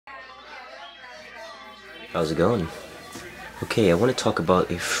How's it going? Okay, I want to talk about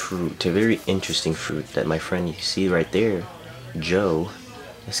a fruit, a very interesting fruit that my friend you see right there, Joe,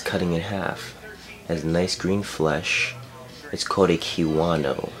 is cutting in half. It has nice green flesh. It's called a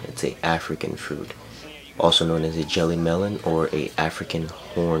Kiwano. It's a African fruit, also known as a jelly melon or a African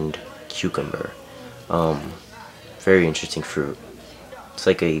horned cucumber. Very interesting fruit. It's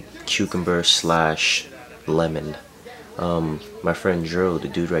like a cucumber slash lemon. My friend Joe, the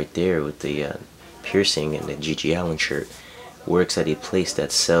dude right there with the piercing and the Gigi Allen shirt, works at a place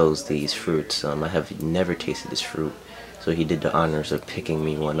that sells these fruits. I have never tasted this fruit, so he did the honors of picking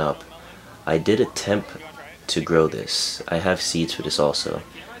me one up. I did attempt to grow this. I have seeds for this also,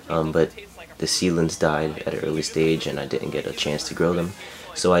 but the seedlings died at an early stage and I didn't get a chance to grow them.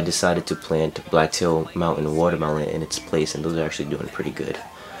 So I decided to plant Blacktail Mountain watermelon in its place, and those are actually doing pretty good.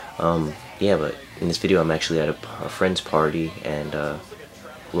 Yeah, but in this video I'm actually at a friend's party, and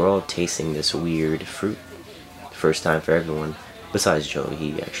we're all tasting this weird fruit. First time for everyone, besides Joe.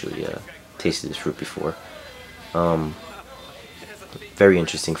 He actually tasted this fruit before. Very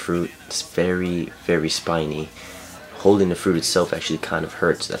interesting fruit. It's very, very spiny. Holding the fruit itself actually kind of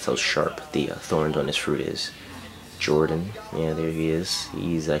hurts. That's how sharp the thorns on this fruit is. Jordan, yeah, there he is.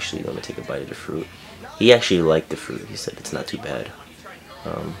 He's actually going to take a bite of the fruit. He actually liked the fruit. He said it's not too bad.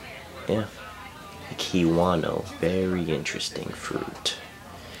 Yeah. Kiwano, very interesting fruit.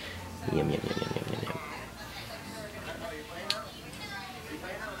 Yum, yum, yum, yum, yum, yum, yum.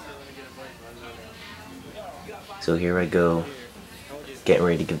 So here I go, getting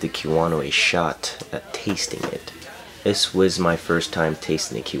ready to give the Kiwano a shot at tasting it. This was my first time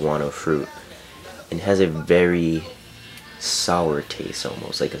tasting the Kiwano fruit. It has a very sour taste,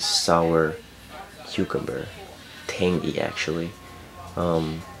 almost like a sour cucumber. Tangy, actually.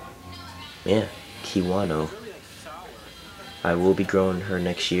 Yeah, Kiwano. I will be growing her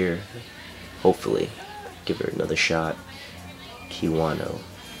next year, hopefully. Give her another shot. Kiwano.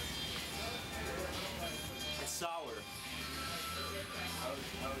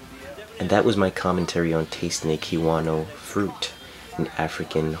 And that was my commentary on tasting a Kiwano fruit, an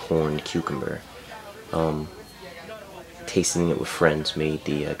African horned cucumber. Tasting it with friends made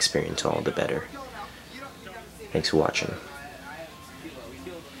the experience all the better. Thanks for watching.